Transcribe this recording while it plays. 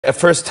At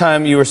first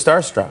time you were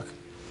starstruck?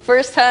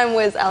 First time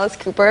was Alice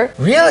Cooper.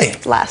 Really?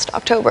 Last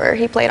October.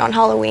 He played on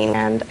Halloween,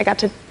 and I got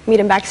to meet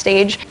him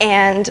backstage,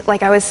 and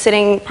I was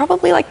sitting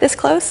probably this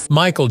close.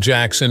 Michael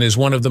Jackson is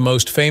one of the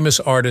most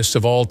famous artists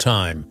of all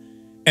time,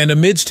 and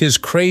amidst his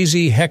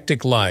crazy,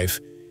 hectic life,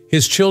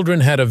 his children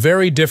had a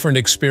very different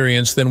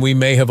experience than we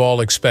may have all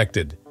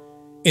expected.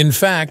 In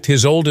fact,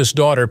 his oldest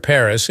daughter,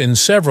 Paris, in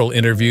several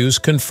interviews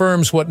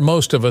confirms what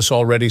most of us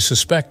already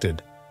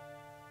suspected.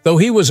 Though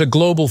he was a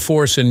global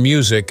force in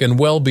music and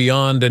well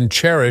beyond and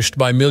cherished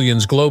by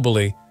millions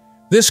globally,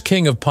 this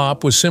king of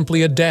pop was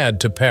simply a dad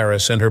to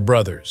Paris and her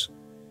brothers.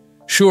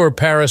 Sure,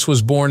 Paris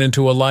was born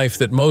into a life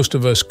that most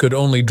of us could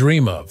only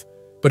dream of,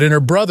 but in her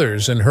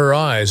brothers and her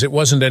eyes, it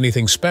wasn't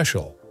anything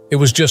special. It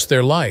was just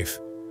their life.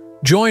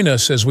 Join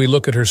us as we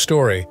look at her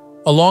story,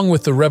 along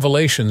with the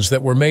revelations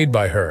that were made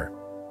by her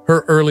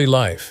early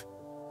life.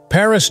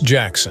 Paris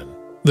Jackson,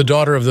 the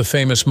daughter of the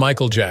famous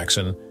Michael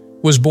Jackson,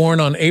 was born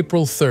on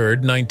April 3,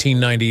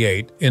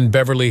 1998, in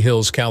Beverly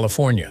Hills,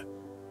 California.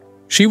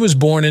 She was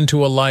born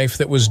into a life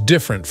that was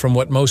different from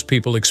what most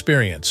people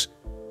experience.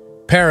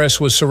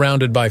 Paris was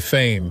surrounded by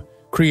fame,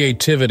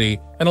 creativity,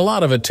 and a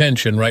lot of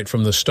attention right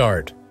from the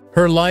start.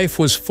 Her life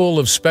was full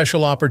of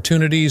special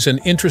opportunities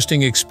and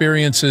interesting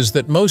experiences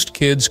that most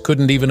kids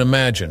couldn't even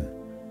imagine.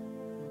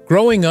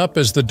 Growing up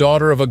as the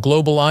daughter of a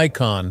global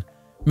icon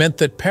meant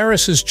that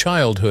Paris's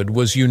childhood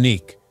was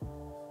unique.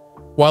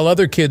 While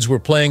other kids were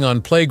playing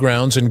on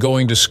playgrounds and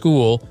going to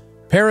school,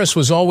 Paris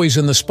was always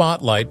in the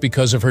spotlight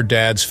because of her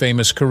dad's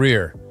famous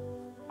career.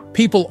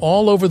 People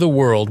all over the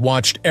world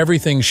watched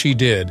everything she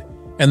did,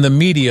 and the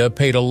media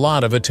paid a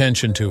lot of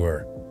attention to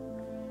her.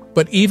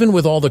 But even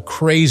with all the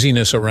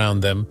craziness around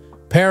them,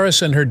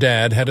 Paris and her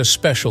dad had a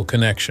special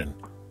connection.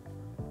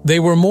 They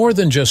were more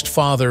than just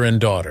father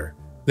and daughter.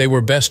 They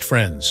were best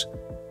friends.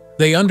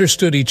 They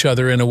understood each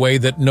other in a way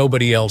that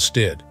nobody else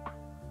did.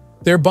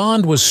 Their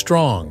bond was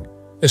strong,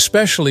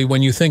 especially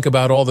when you think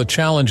about all the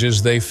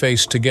challenges they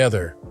faced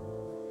together.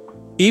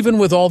 Even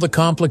with all the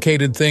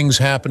complicated things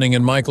happening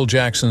in Michael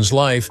Jackson's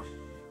life,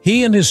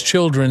 he and his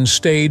children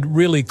stayed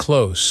really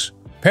close.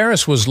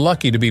 Paris was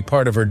lucky to be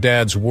part of her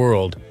dad's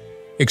world,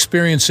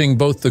 experiencing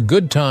both the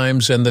good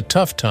times and the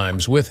tough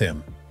times with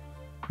him.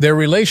 Their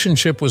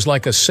relationship was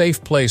like a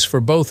safe place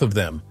for both of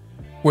them,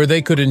 where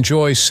they could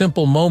enjoy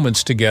simple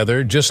moments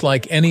together just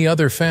like any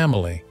other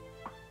family.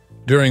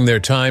 During their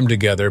time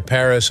together,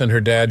 Paris and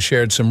her dad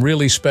shared some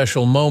really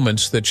special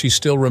moments that she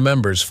still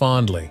remembers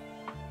fondly.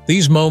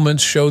 These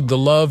moments showed the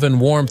love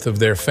and warmth of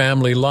their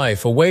family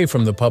life away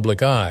from the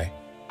public eye.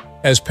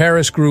 As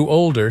Paris grew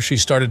older, she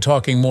started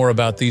talking more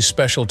about these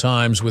special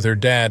times with her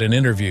dad in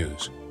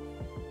interviews.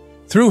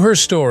 Through her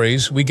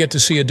stories, we get to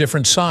see a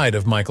different side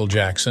of Michael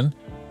Jackson,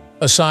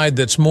 a side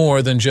that's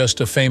more than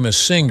just a famous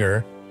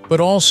singer, but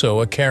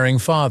also a caring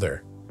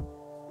father.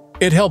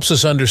 It helps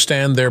us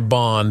understand their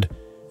bond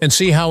and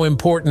see how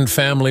important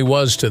family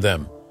was to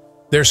them,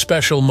 their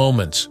special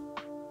moments.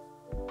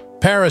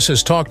 Paris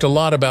has talked a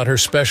lot about her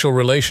special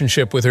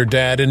relationship with her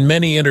dad in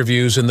many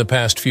interviews in the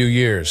past few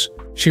years.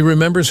 She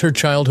remembers her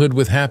childhood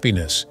with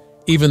happiness,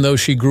 even though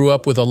she grew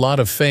up with a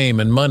lot of fame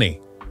and money.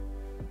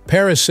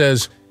 Paris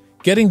says,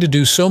 "Getting to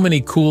do so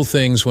many cool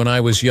things when I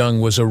was young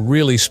was a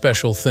really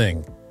special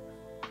thing."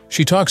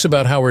 She talks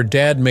about how her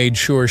dad made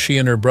sure she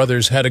and her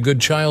brothers had a good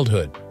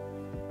childhood.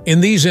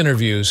 In these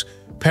interviews,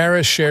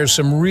 Paris shares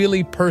some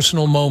really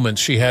personal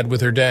moments she had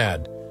with her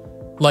dad,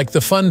 like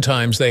the fun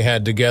times they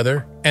had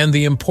together and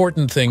the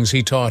important things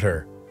he taught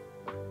her.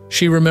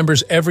 She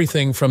remembers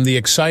everything from the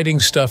exciting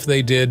stuff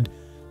they did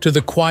to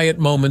the quiet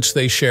moments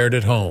they shared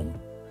at home.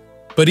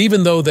 But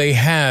even though they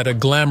had a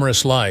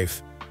glamorous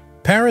life,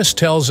 Paris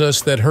tells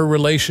us that her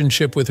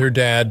relationship with her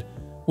dad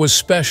was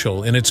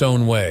special in its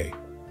own way.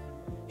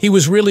 He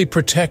was really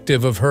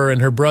protective of her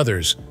and her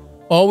brothers,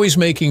 always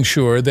making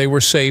sure they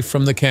were safe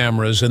from the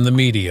cameras and the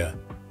media.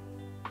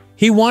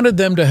 He wanted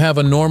them to have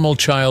a normal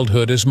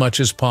childhood as much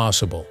as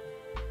possible.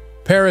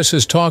 Paris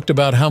has talked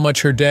about how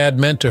much her dad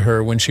meant to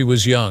her when she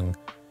was young.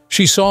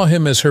 She saw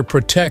him as her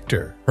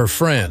protector, her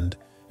friend,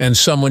 and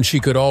someone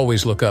she could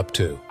always look up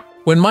to.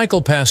 When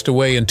Michael passed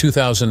away in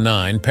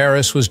 2009,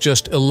 Paris was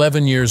just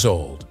 11 years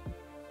old.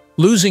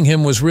 Losing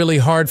him was really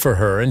hard for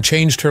her and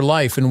changed her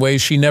life in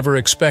ways she never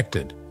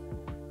expected.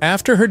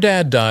 After her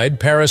dad died,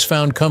 Paris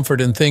found comfort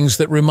in things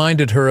that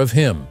reminded her of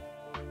him.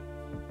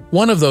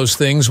 One of those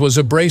things was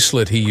a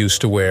bracelet he used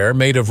to wear,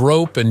 made of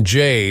rope and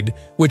jade,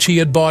 which he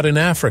had bought in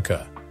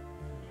Africa.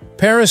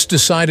 Paris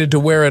decided to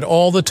wear it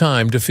all the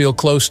time to feel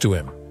close to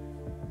him.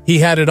 "He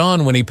had it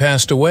on when he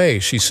passed away,"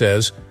 she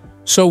says,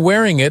 "so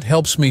wearing it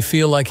helps me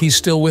feel like he's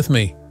still with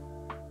me."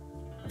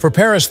 For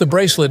Paris, the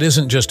bracelet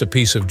isn't just a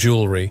piece of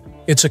jewelry.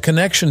 It's a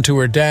connection to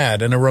her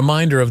dad and a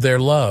reminder of their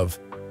love.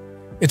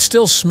 "It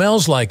still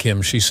smells like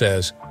him," she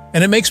says,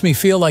 "and it makes me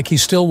feel like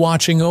he's still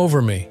watching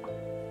over me."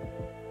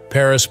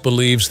 Paris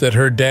believes that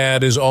her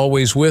dad is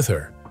always with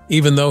her,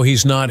 even though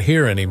he's not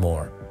here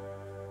anymore.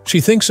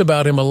 She thinks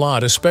about him a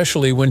lot,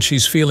 especially when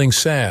she's feeling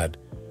sad.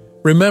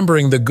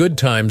 Remembering the good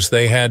times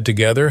they had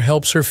together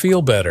helps her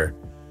feel better,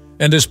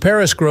 And as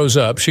Paris grows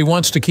up, she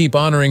wants to keep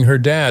honoring her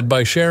dad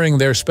by sharing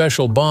their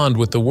special bond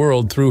with the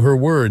world through her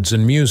words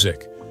and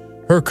music.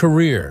 Her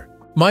career.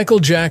 Michael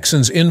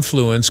Jackson's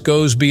influence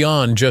goes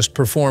beyond just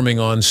performing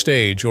on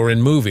stage or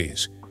in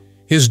movies.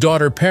 His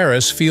daughter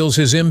Paris feels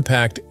his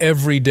impact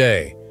every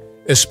day,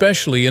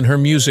 especially in her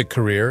music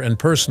career and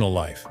personal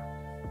life.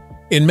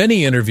 In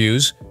many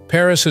interviews,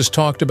 Paris has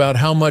talked about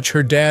how much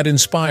her dad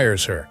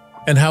inspires her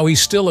and how he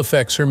still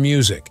affects her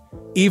music,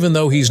 even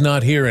though he's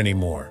not here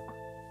anymore.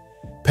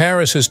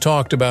 Paris has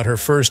talked about her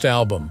first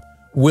album,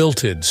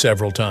 Wilted,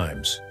 several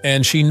times,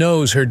 and she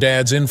knows her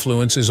dad's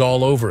influence is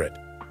all over it.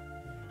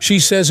 She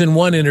says in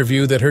one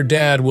interview that her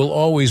dad will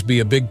always be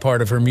a big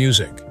part of her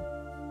music.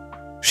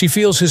 She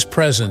feels his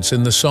presence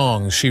in the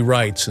songs she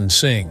writes and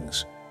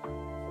sings.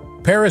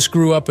 Paris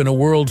grew up in a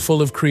world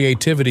full of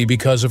creativity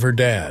because of her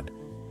dad,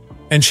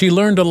 and she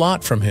learned a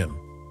lot from him.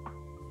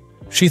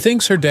 She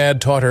thinks her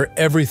dad taught her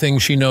everything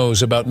she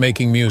knows about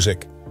making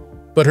music,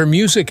 but her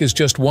music is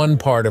just one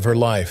part of her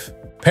life.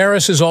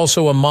 Paris is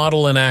also a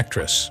model and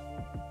actress.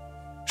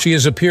 She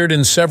has appeared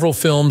in several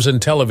films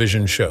and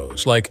television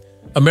shows, like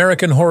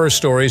American Horror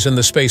Stories and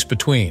The Space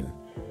Between.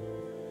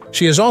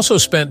 She has also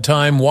spent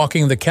time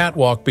walking the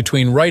catwalk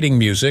between writing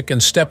music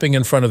and stepping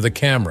in front of the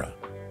camera.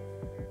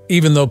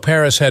 Even though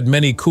Paris had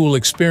many cool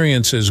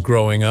experiences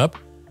growing up,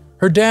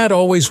 her dad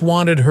always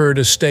wanted her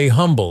to stay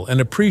humble and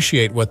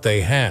appreciate what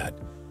they had.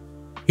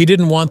 He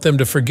didn't want them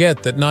to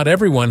forget that not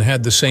everyone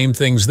had the same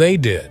things they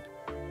did.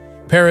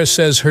 Paris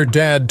says her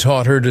dad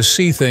taught her to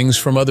see things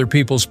from other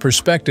people's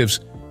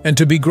perspectives and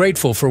to be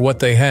grateful for what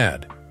they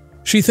had.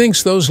 She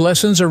thinks those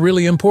lessons are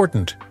really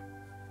important.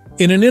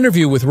 In an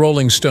interview with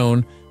Rolling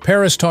Stone,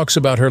 Paris talks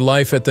about her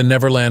life at the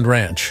Neverland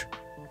Ranch.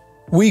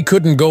 "We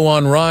couldn't go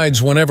on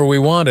rides whenever we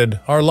wanted.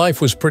 Our life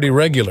was pretty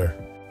regular.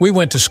 We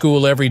went to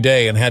school every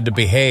day and had to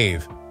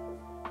behave.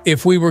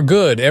 If we were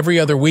good, every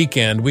other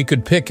weekend we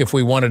could pick if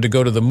we wanted to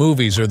go to the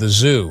movies or the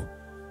zoo.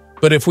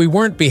 But if we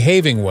weren't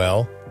behaving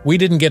well, we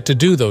didn't get to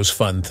do those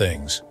fun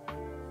things."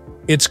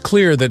 It's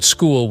clear that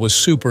school was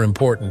super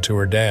important to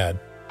her dad.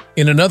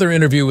 In another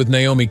interview with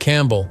Naomi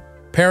Campbell,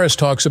 Paris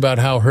talks about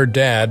how her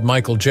dad,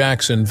 Michael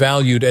Jackson,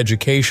 valued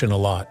education a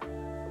lot.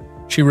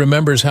 She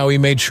remembers how he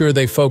made sure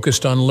they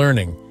focused on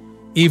learning,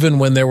 even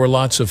when there were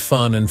lots of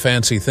fun and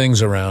fancy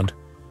things around.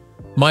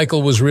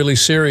 Michael was really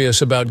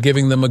serious about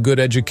giving them a good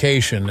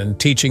education and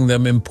teaching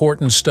them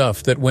important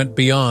stuff that went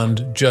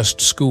beyond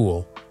just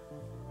school.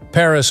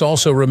 Paris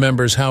also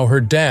remembers how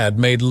her dad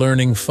made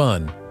learning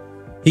fun.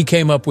 He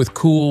came up with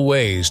cool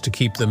ways to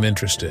keep them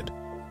interested,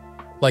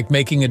 like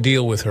making a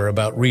deal with her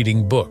about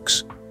reading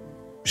books.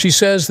 She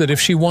says that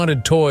if she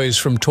wanted toys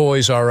from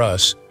Toys R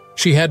Us,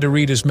 she had to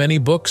read as many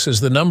books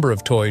as the number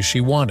of toys she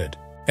wanted,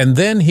 and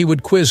then he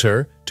would quiz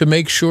her to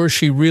make sure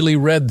she really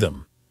read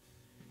them.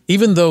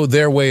 Even though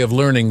their way of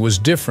learning was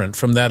different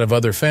from that of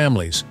other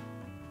families,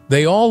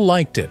 they all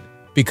liked it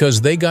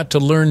because they got to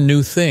learn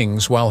new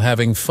things while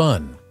having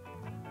fun.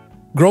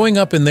 Growing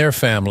up in their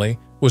family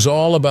was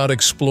all about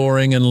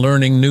exploring and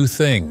learning new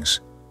things.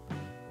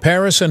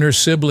 Paris and her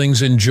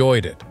siblings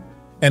enjoyed it,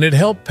 and it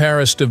helped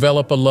Paris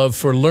develop a love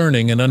for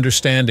learning and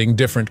understanding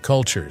different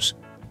cultures.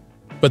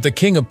 But the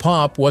King of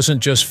Pop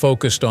wasn't just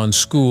focused on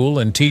school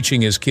and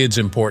teaching his kids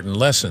important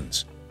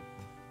lessons.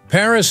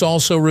 Paris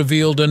also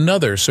revealed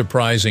another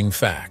surprising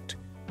fact.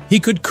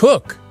 He could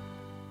cook.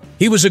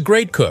 He was a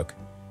great cook.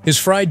 His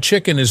fried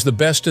chicken is the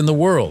best in the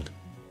world.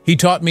 "He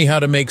taught me how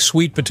to make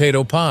sweet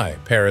potato pie,"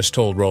 Paris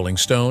told Rolling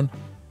Stone.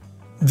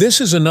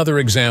 This is another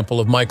example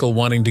of Michael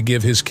wanting to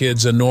give his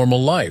kids a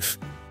normal life.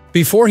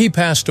 Before he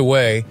passed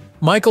away,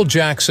 Michael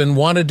Jackson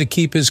wanted to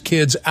keep his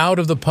kids out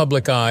of the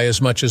public eye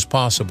as much as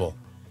possible.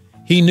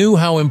 He knew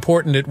how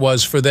important it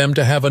was for them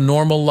to have a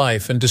normal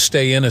life and to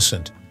stay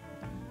innocent.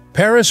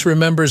 Paris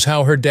remembers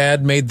how her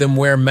dad made them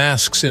wear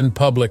masks in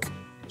public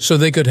so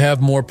they could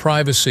have more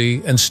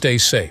privacy and stay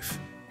safe.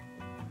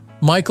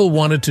 Michael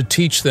wanted to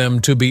teach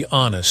them to be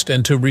honest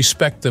and to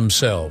respect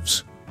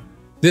themselves.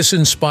 This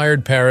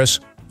inspired Paris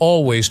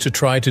always to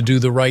try to do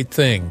the right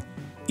thing,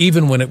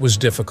 even when it was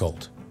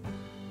difficult.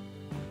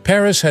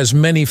 Paris has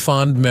many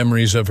fond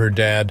memories of her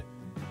dad.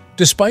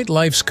 Despite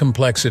life's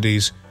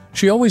complexities,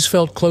 she always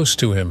felt close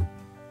to him.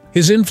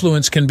 His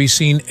influence can be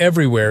seen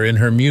everywhere in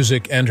her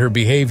music and her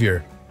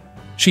behavior.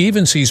 She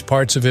even sees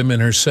parts of him in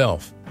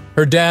herself.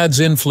 Her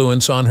dad's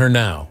influence on her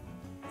now.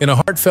 In a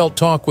heartfelt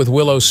talk with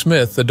Willow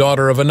Smith, the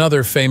daughter of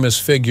another famous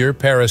figure,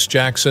 Paris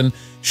Jackson,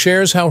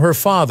 shares how her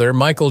father,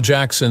 Michael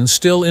Jackson,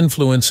 still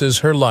influences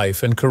her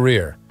life and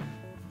career.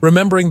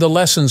 Remembering the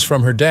lessons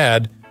from her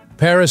dad,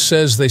 Paris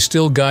says they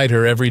still guide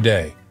her every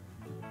day.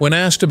 When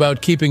asked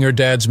about keeping her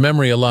dad's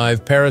memory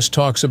alive, Paris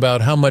talks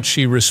about how much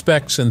she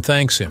respects and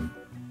thanks him.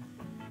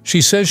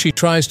 She says she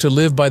tries to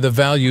live by the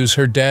values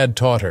her dad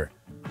taught her,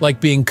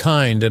 like being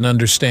kind and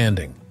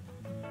understanding.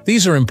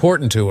 These are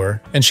important to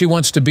her, and she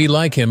wants to be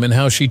like him in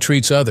how she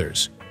treats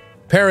others.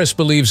 Paris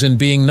believes in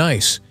being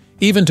nice,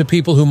 even to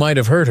people who might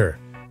have hurt her,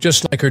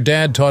 just like her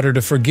dad taught her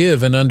to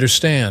forgive and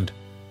understand.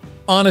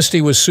 Honesty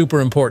was super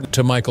important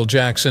to Michael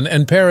Jackson,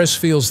 and Paris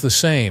feels the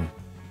same.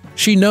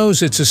 She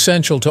knows it's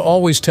essential to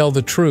always tell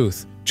the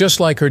truth, just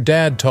like her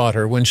dad taught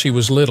her when she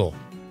was little.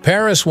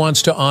 Paris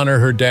wants to honor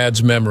her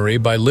dad's memory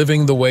by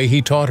living the way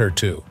he taught her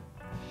to.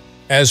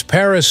 As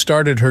Paris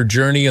started her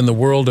journey in the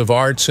world of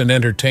arts and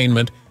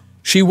entertainment,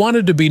 she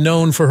wanted to be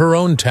known for her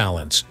own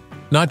talents,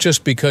 not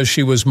just because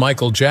she was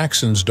Michael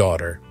Jackson's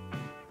daughter.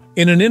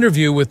 In an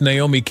interview with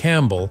Naomi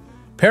Campbell,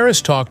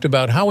 Paris talked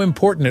about how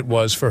important it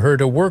was for her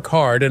to work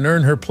hard and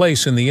earn her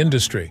place in the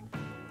industry.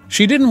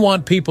 She didn't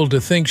want people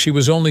to think she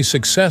was only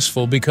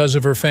successful because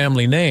of her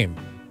family name.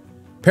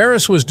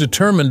 Paris was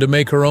determined to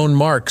make her own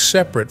mark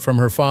separate from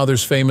her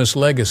father's famous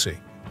legacy.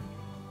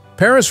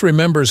 Paris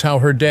remembers how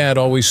her dad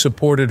always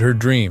supported her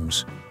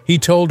dreams. He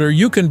told her,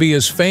 "You can be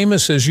as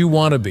famous as you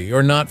want to be,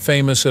 or not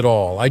famous at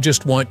all. I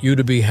just want you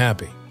to be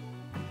happy."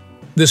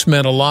 This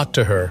meant a lot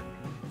to her,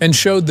 and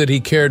showed that he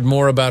cared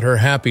more about her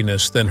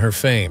happiness than her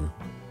fame.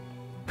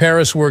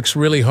 Paris works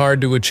really hard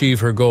to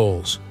achieve her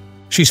goals.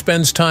 She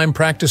spends time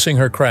practicing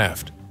her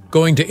craft,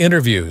 going to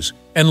interviews,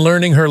 and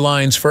learning her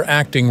lines for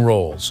acting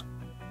roles.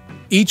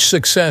 Each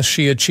success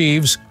she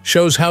achieves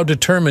shows how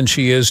determined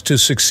she is to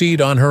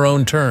succeed on her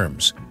own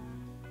terms.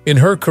 In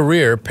her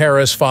career,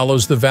 Paris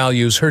follows the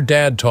values her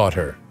dad taught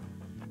her.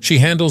 She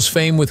handles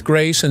fame with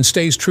grace and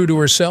stays true to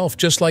herself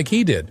just like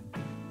he did.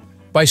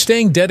 By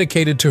staying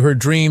dedicated to her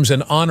dreams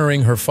and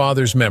honoring her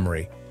father's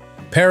memory,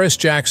 Paris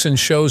Jackson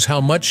shows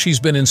how much she's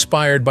been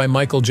inspired by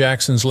Michael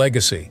Jackson's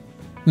legacy,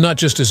 not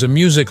just as a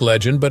music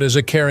legend but as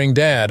a caring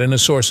dad and a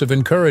source of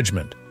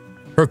encouragement.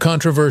 Her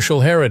controversial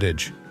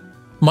heritage.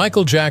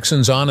 Michael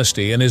Jackson's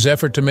honesty and his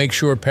effort to make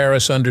sure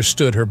Paris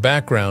understood her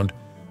background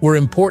were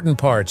important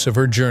parts of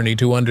her journey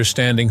to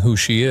understanding who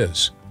she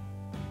is.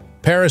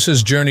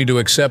 Paris's journey to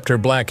accept her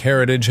black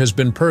heritage has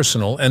been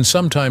personal and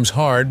sometimes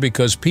hard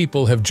because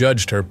people have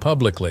judged her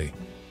publicly.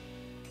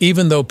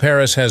 Even though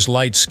Paris has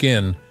light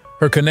skin,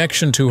 her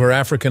connection to her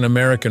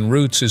African-American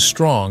roots is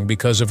strong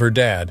because of her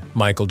dad,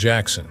 Michael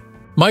Jackson.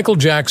 Michael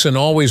Jackson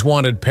always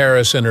wanted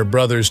Paris and her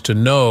brothers to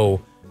know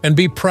and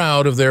be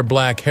proud of their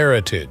black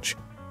heritage,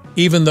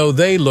 even though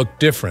they looked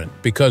different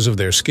because of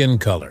their skin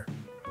color.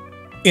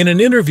 In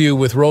an interview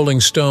with Rolling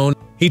Stone,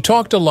 he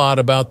talked a lot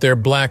about their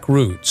black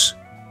roots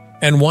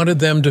and wanted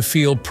them to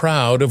feel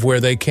proud of where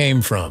they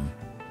came from.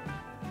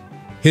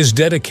 His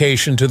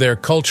dedication to their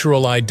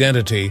cultural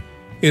identity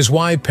is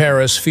why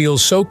Paris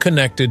feels so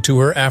connected to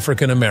her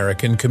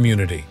African-American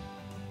community.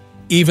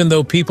 Even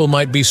though people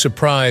might be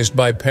surprised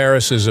by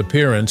Paris's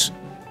appearance,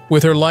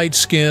 with her light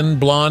skin,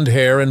 blonde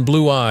hair, and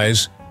blue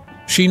eyes,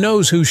 she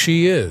knows who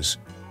she is.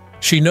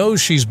 She knows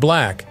she's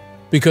black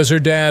because her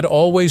dad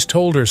always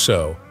told her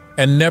so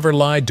and never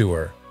lied to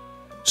her.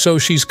 So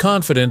she's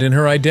confident in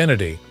her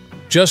identity,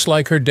 just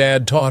like her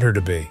dad taught her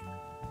to be.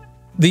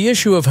 The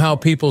issue of how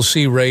people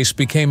see race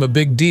became a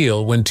big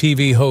deal when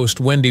TV host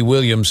Wendy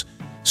Williams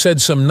said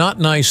some not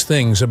nice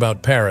things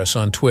about Paris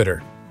on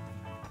Twitter.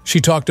 She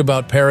talked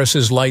about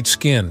Paris's light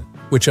skin,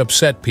 which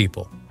upset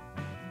people.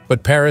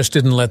 But Paris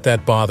didn't let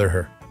that bother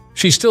her.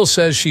 She still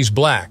says she's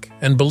black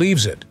and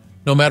believes it,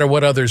 no matter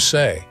what others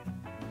say.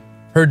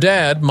 Her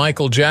dad,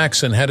 Michael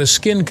Jackson, had a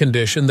skin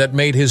condition that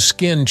made his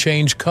skin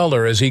change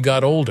color as he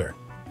got older.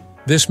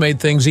 This made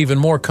things even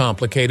more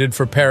complicated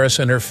for Paris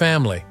and her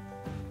family.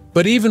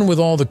 But even with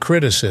all the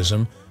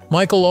criticism,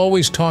 Michael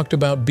always talked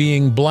about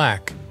being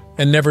black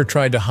and never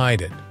tried to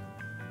hide it.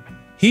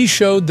 He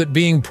showed that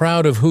being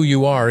proud of who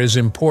you are is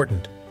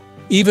important,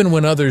 even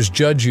when others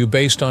judge you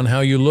based on how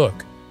you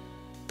look.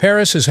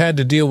 Paris has had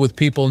to deal with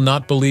people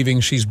not believing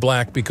she's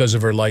black because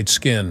of her light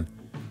skin.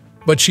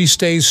 But she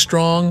stays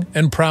strong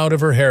and proud of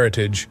her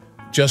heritage,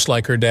 just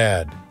like her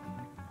dad.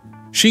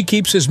 She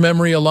keeps his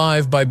memory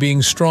alive by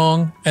being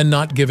strong and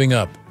not giving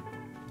up.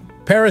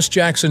 Paris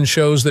Jackson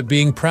shows that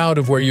being proud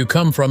of where you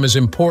come from is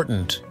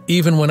important,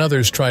 even when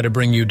others try to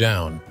bring you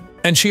down.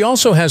 And she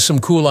also has some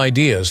cool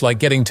ideas, like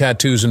getting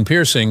tattoos and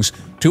piercings,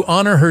 to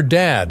honor her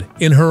dad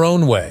in her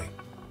own way.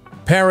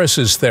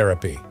 Paris's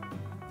therapy.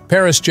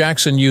 Paris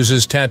Jackson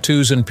uses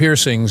tattoos and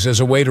piercings as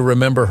a way to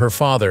remember her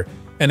father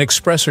and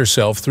express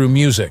herself through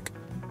music.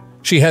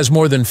 She has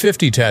more than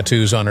 50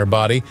 tattoos on her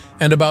body,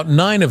 and about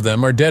 9 of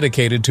them are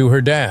dedicated to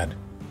her dad.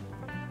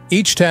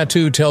 Each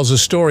tattoo tells a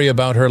story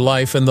about her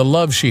life and the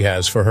love she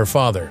has for her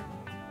father.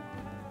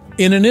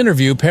 In an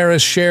interview,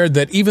 Paris shared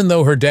that even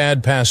though her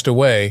dad passed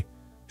away,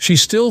 she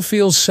still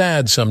feels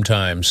sad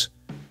sometimes.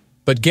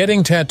 But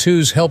getting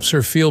tattoos helps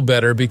her feel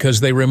better because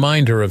they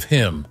remind her of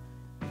him.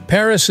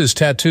 Paris's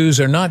tattoos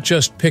are not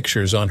just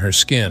pictures on her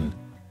skin.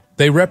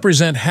 They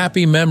represent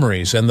happy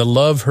memories and the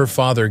love her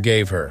father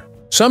gave her.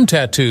 Some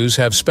tattoos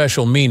have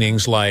special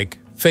meanings like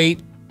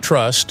fate,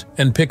 trust,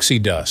 and pixie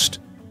dust,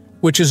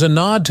 which is a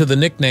nod to the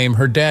nickname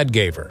her dad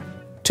gave her,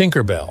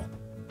 Tinkerbell.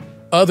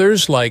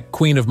 Others, like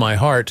Queen of My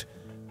Heart,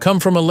 come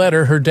from a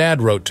letter her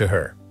dad wrote to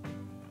her.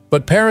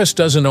 But Paris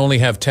doesn't only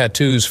have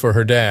tattoos for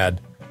her dad.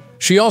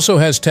 She also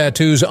has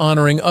tattoos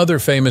honoring other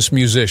famous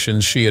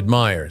musicians she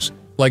admires,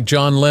 like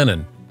John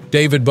Lennon,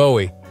 David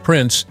Bowie,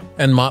 Prince,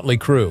 and Motley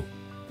Crue.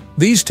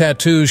 These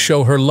tattoos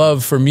show her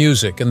love for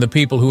music and the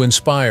people who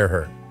inspire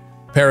her.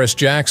 Paris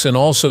Jackson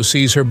also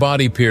sees her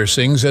body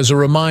piercings as a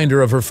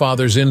reminder of her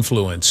father's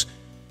influence.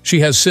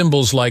 She has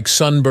symbols like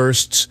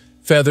sunbursts,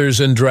 feathers,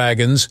 and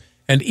dragons,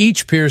 and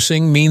each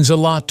piercing means a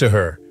lot to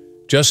her.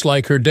 Just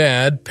like her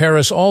dad,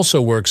 Paris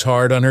also works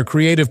hard on her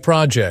creative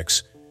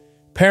projects.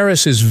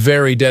 Paris is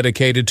very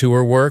dedicated to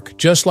her work,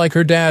 just like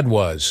her dad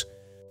was.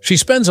 She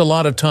spends a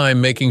lot of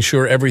time making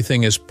sure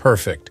everything is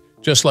perfect,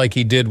 just like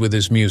he did with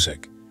his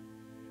music.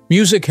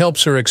 Music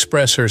helps her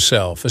express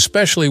herself,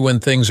 especially when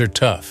things are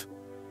tough.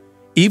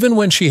 Even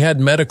when she had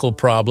medical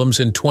problems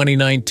in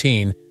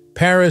 2019,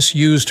 Paris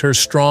used her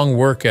strong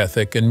work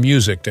ethic and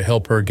music to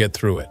help her get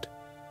through it.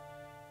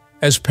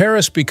 As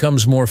Paris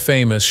becomes more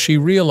famous, she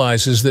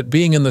realizes that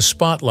being in the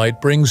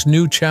spotlight brings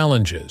new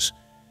challenges.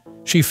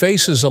 She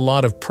faces a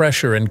lot of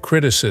pressure and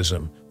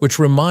criticism, which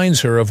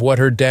reminds her of what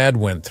her dad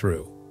went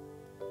through.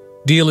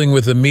 Dealing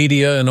with the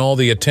media and all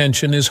the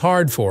attention is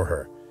hard for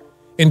her.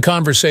 In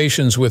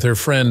conversations with her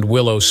friend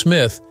Willow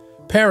Smith,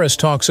 Paris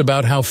talks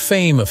about how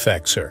fame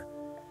affects her.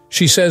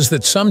 She says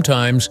that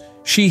sometimes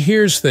she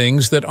hears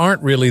things that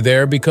aren't really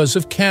there because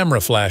of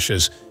camera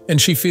flashes, and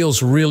she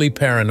feels really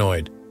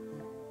paranoid.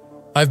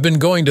 "I've been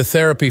going to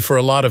therapy for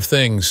a lot of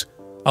things.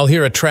 I'll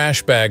hear a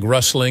trash bag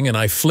rustling and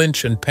I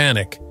flinch and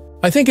panic.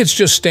 I think it's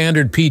just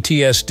standard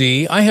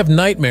PTSD. I have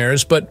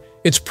nightmares, but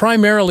it's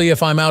primarily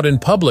if I'm out in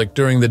public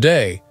during the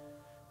day."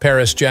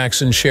 Paris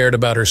Jackson shared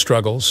about her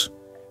struggles.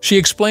 She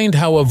explained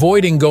how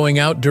avoiding going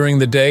out during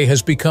the day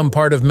has become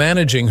part of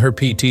managing her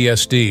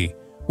PTSD,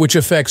 which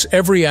affects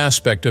every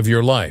aspect of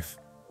your life.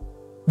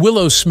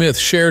 Willow Smith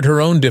shared her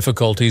own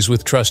difficulties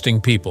with trusting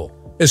people,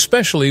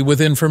 especially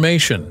with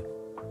information.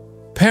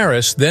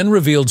 Paris then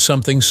revealed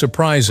something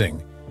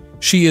surprising.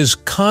 She is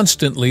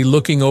constantly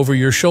looking over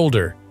your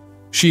shoulder.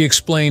 She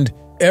explained,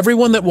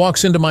 "Everyone that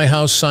walks into my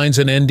house signs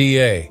an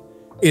NDA.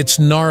 It's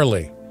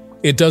gnarly.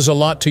 It does a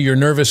lot to your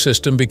nervous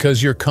system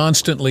because you're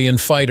constantly in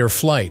fight or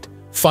flight.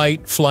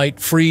 Fight, flight,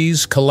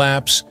 freeze,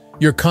 collapse.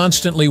 You're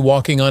constantly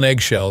walking on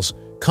eggshells,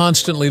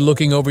 constantly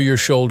looking over your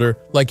shoulder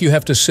like you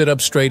have to sit up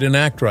straight and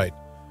act right.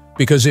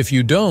 Because if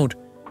you don't,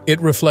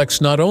 it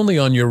reflects not only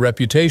on your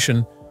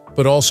reputation,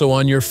 but also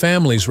on your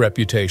family's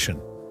reputation."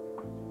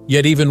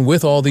 Yet even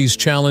with all these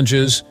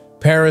challenges,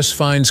 Paris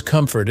finds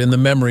comfort in the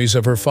memories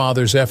of her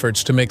father's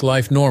efforts to make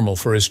life normal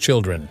for his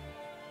children.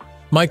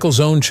 Michael's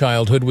own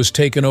childhood was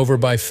taken over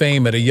by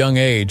fame at a young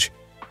age,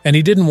 and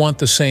he didn't want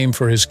the same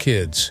for his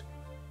kids.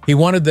 He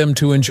wanted them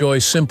to enjoy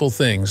simple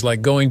things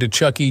like going to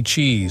Chuck E.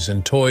 Cheese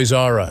and Toys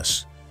R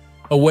Us,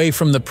 away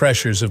from the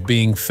pressures of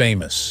being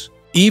famous.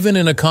 Even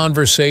in a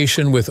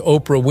conversation with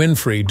Oprah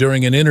Winfrey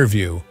during an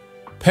interview,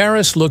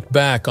 Paris looked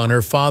back on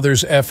her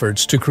father's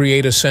efforts to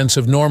create a sense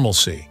of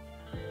normalcy.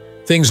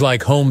 Things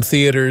like home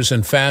theaters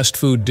and fast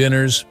food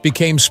dinners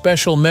became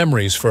special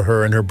memories for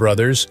her and her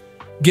brothers,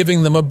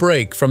 giving them a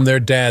break from their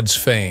dad's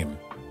fame.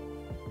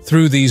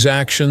 Through these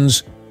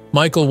actions,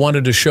 Michael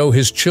wanted to show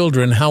his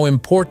children how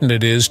important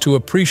it is to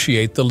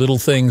appreciate the little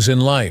things in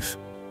life.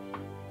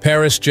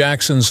 Paris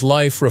Jackson's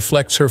life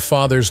reflects her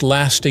father's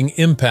lasting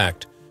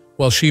impact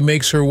while she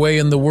makes her way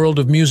in the world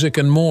of music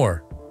and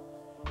more.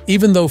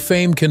 Even though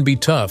fame can be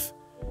tough,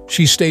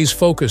 she stays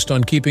focused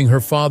on keeping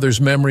her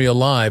father's memory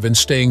alive and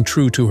staying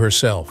true to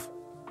herself.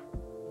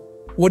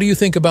 What do you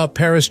think about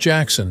Paris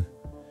Jackson?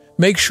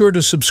 Make sure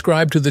to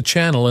subscribe to the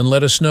channel and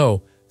let us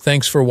know.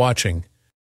 Thanks for watching.